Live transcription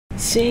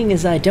Seeing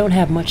as I don't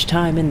have much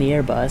time in the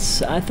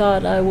Airbus, I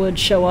thought I would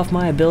show off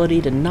my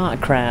ability to not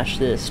crash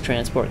this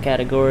transport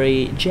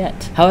category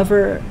jet.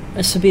 However,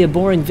 this would be a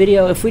boring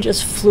video if we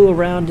just flew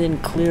around in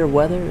clear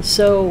weather,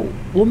 so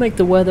we'll make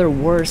the weather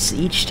worse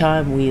each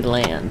time we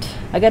land.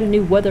 I got a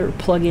new weather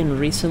plugin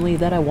recently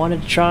that I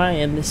wanted to try,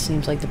 and this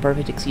seems like the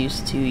perfect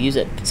excuse to use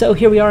it. So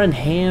here we are in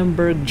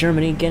Hamburg,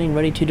 Germany, getting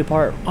ready to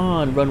depart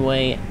on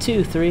runway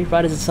 23,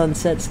 right as the sun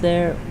sets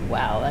there.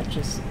 Wow, that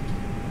just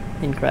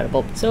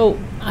incredible. So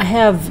I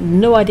have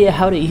no idea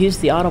how to use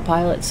the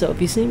autopilot, so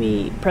if you see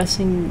me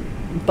pressing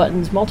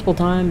buttons multiple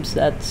times,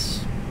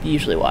 that's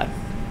usually why.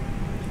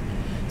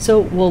 So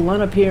we'll line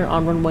up here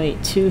on runway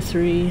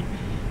 23,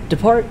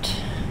 depart,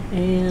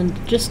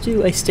 and just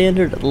do a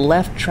standard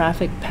left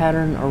traffic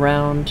pattern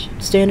around,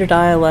 standard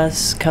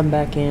ILS, come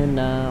back in,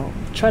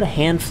 try to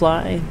hand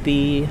fly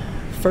the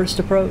first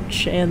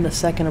approach and the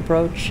second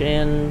approach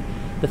and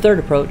the third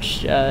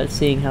approach,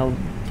 seeing how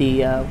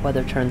the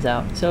weather turns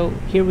out. So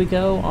here we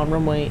go on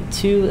runway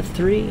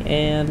 23,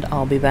 and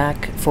I'll be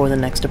back for the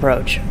next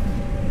approach.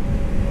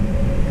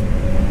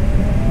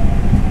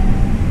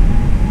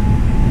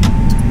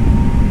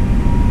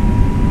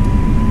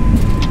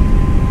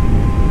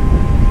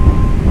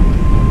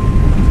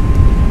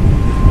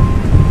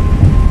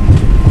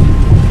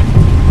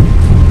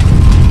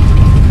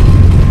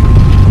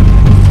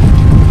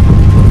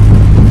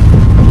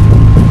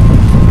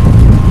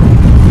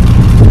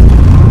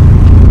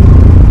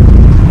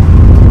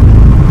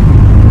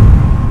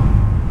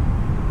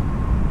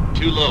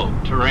 Too low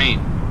terrain.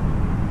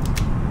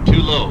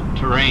 Too low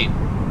terrain.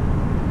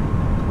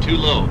 Too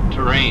low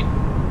terrain.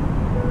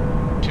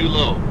 Too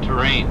low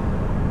terrain.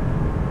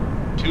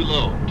 Too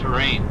low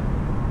terrain.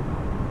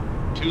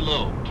 Too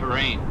low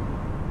terrain.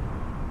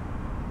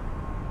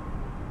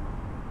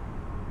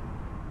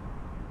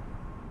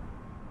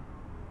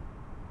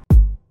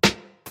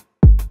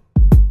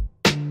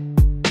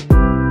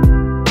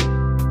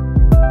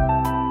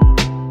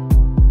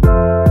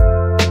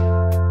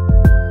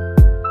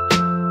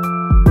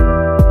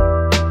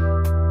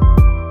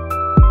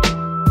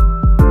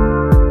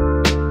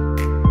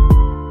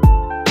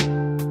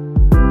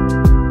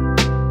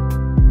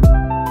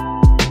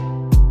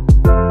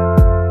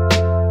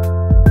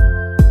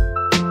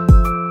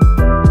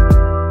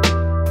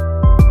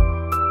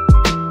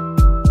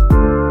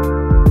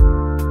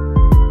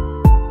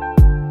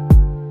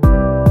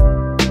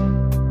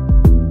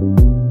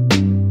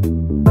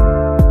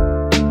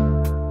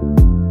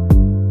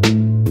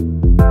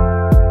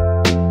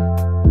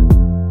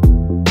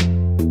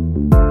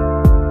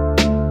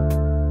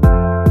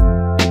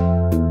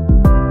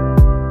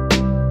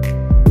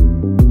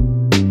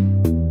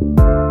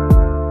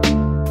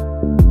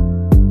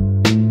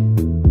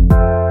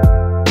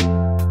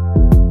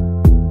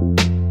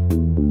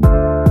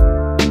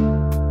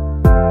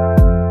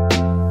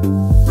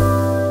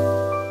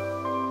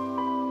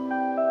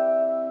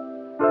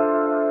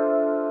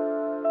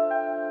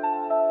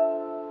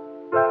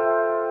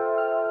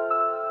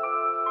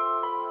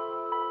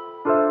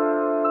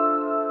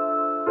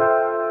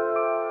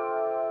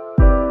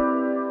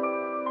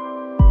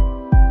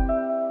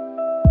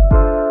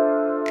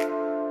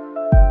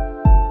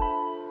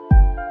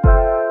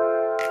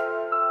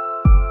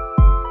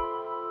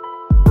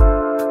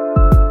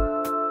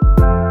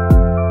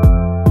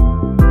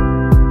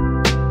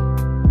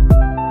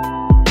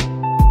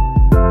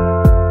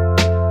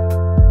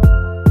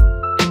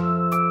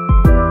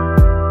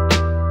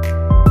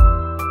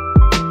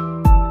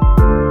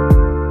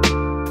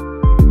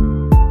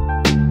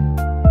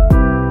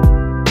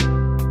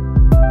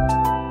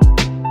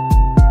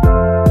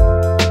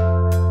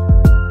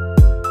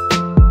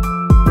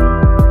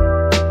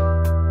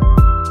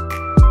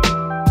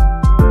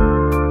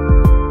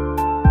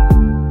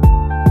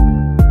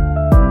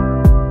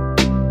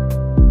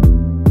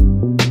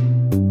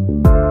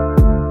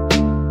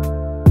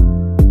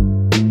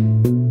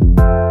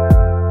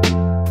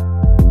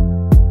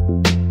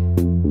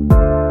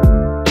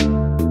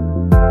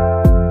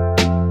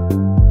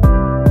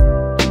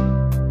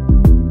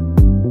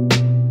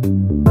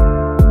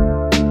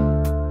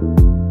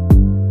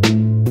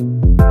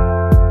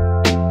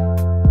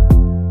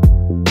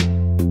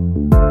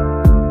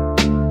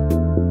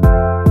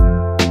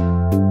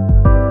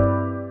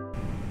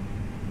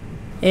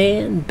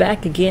 And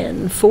back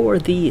again for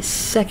the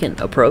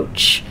second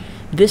approach.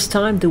 This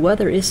time the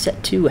weather is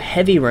set to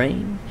heavy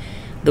rain.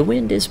 The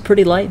wind is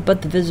pretty light,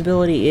 but the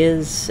visibility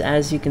is,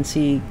 as you can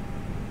see,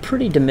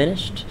 pretty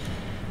diminished.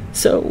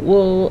 So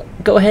we'll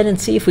go ahead and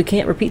see if we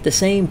can't repeat the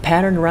same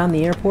pattern around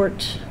the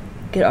airport.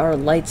 Get our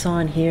lights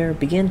on here,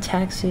 begin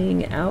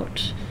taxiing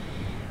out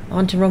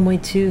onto runway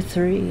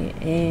 23,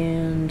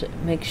 and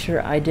make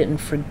sure I didn't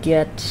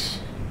forget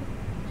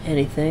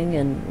anything,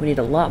 and we need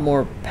a lot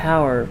more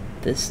power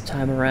this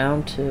time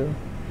around to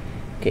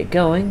get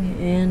going,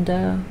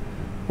 and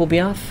we'll be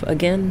off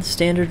again.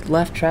 Standard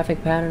left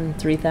traffic pattern,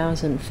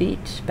 3,000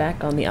 feet,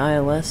 back on the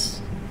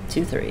ILS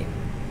 23.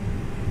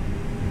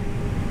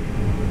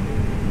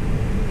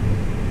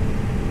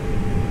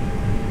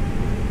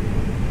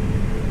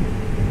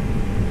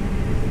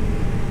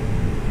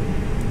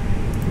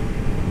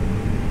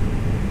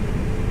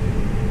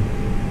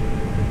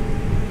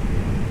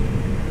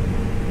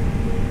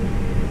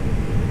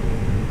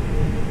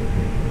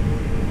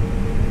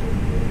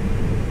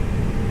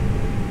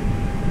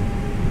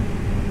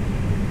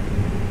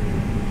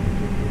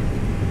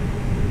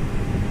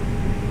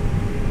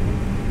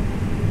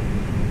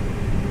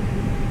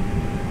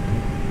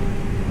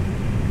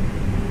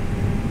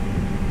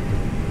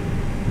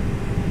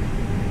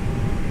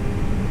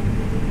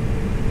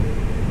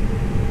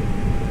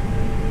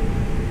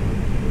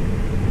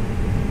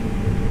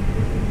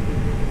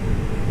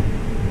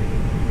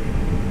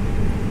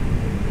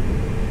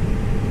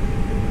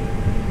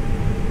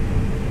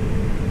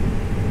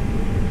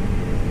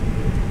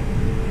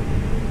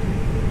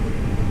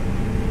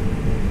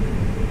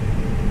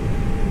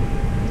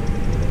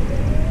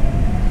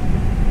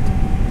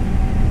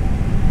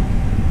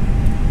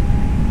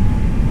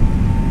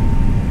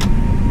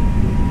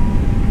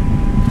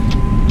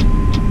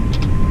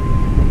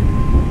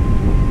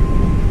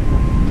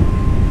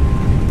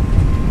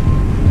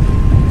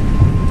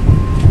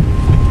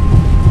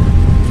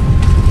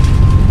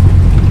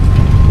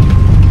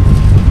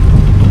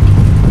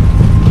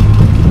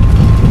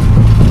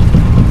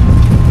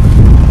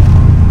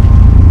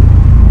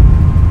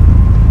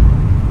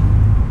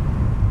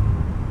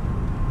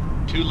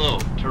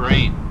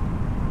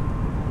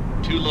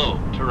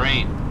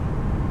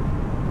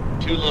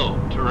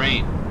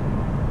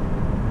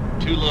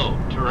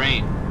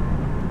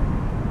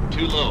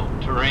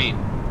 low, terrain.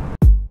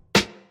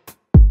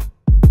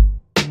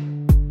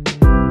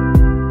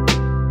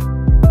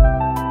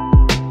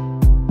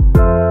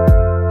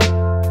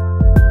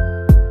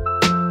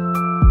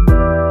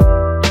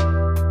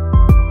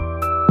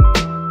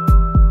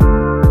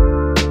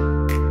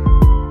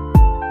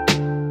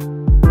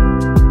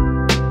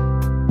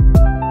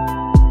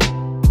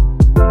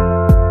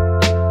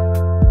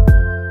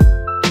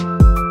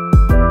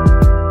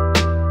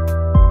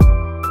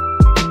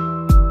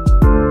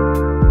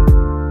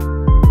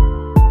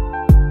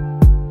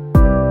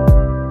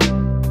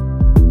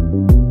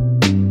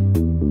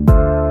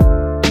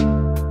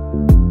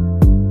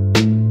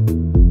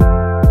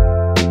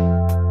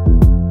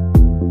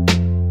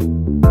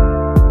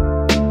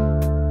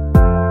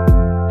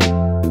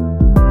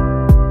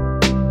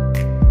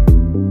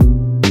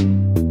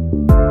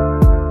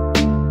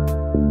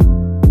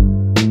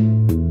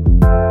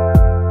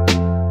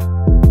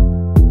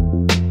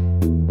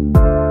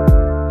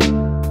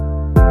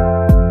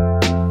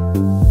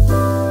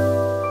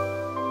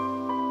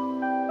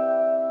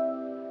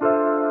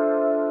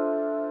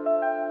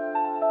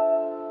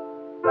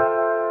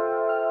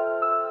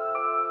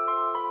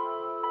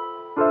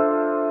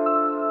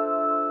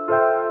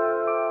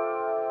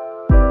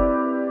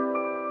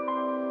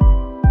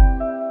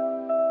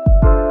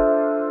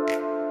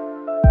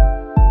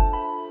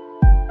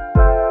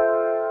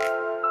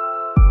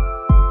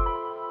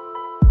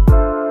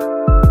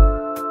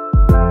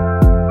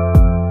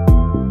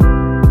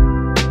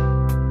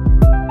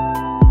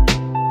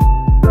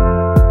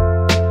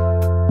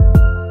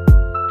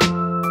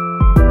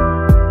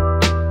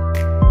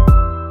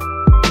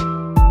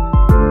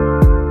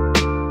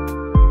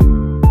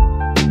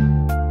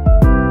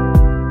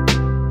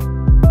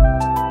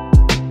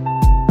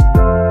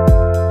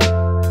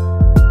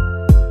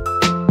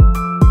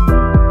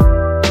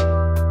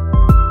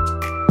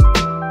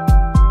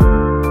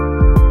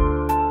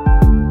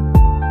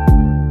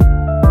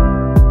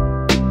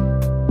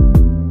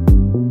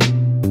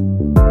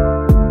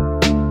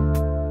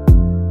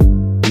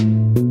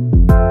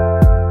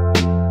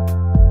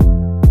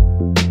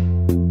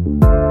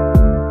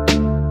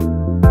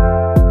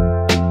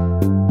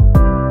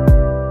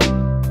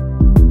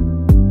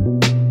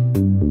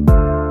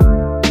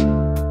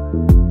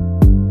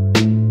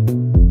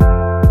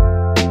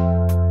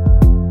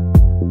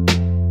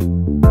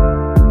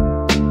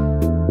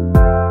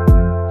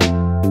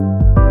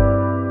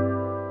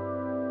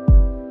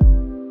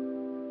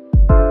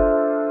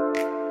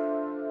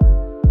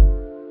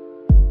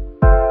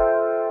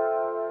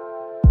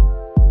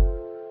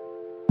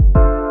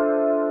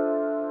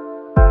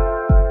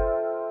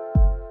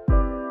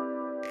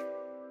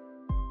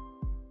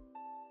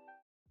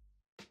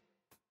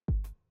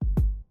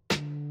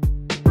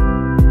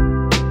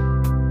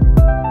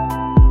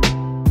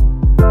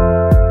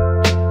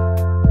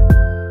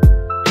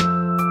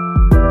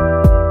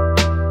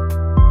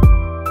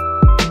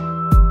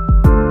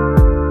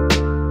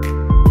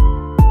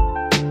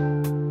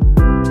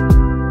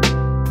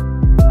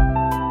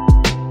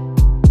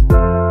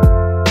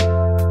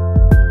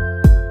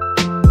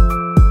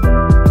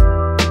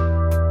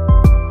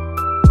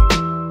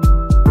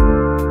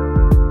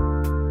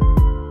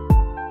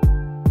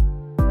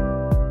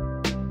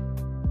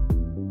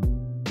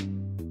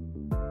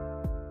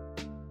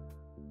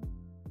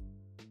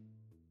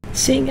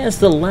 Seeing as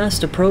the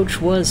last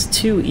approach was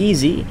too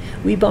easy,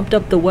 we bumped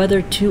up the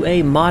weather to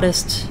a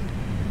modest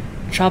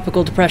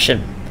tropical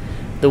depression.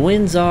 The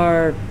winds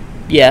are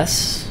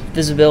yes,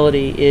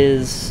 visibility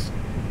is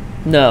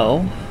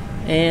no,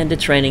 and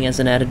it's raining as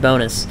an added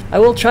bonus. I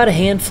will try to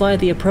hand fly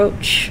the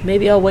approach.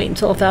 Maybe I'll wait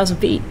until 1,000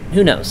 feet.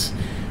 Who knows?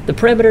 The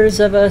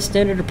parameters of a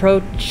standard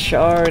approach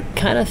are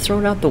kind of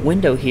thrown out the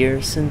window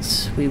here,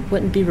 since we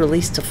wouldn't be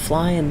released to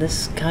fly in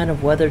this kind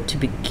of weather to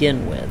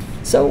begin with.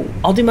 So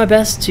I'll do my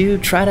best to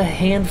try to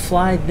hand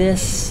fly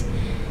this.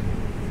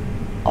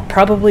 I'll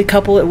probably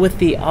couple it with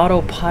the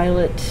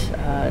autopilot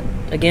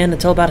again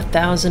until about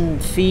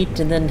 1,000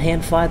 feet, and then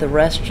hand fly the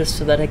rest just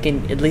so that it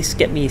can at least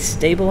get me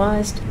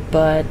stabilized.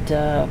 But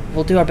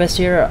we'll do our best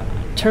here.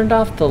 Turned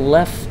off the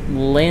left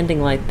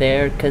landing light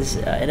there because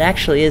it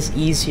actually is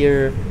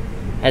easier,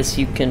 as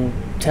you can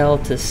tell,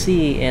 to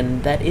see,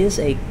 and that is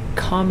a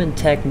common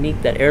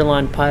technique that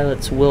airline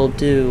pilots will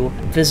do.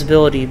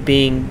 Visibility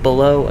being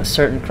below a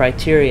certain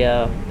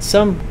criteria,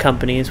 some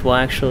companies will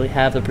actually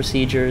have the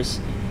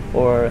procedures,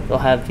 or they'll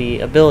have the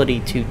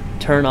ability to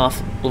turn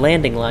off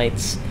landing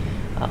lights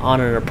on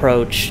an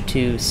approach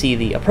to see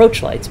the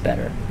approach lights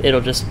better.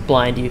 It'll just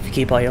blind you if you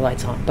keep all your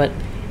lights on. But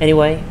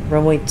anyway,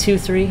 runway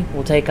 23,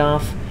 we'll take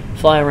off,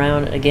 fly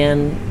around.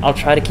 Again, I'll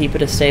try to keep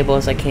it as stable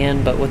as I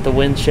can, but with the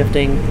wind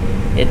shifting,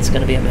 it's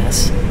going to be a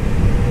mess.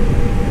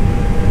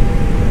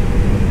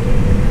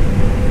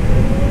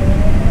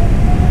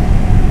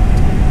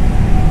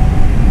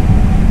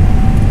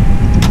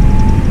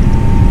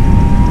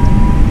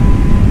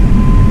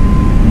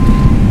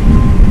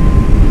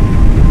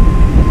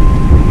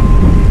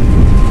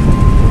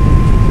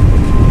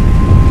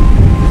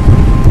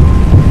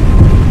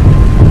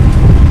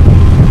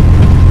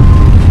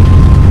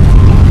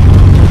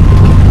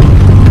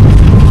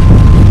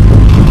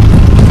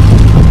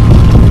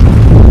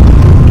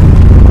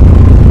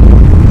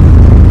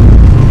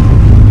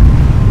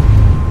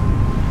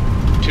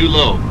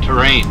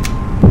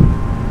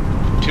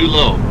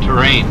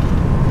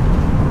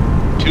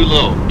 Too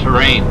low,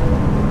 terrain.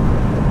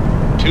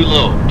 Too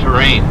low,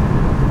 terrain.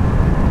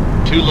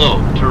 Too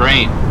low,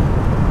 terrain.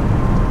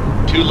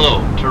 Too low,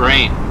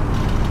 terrain.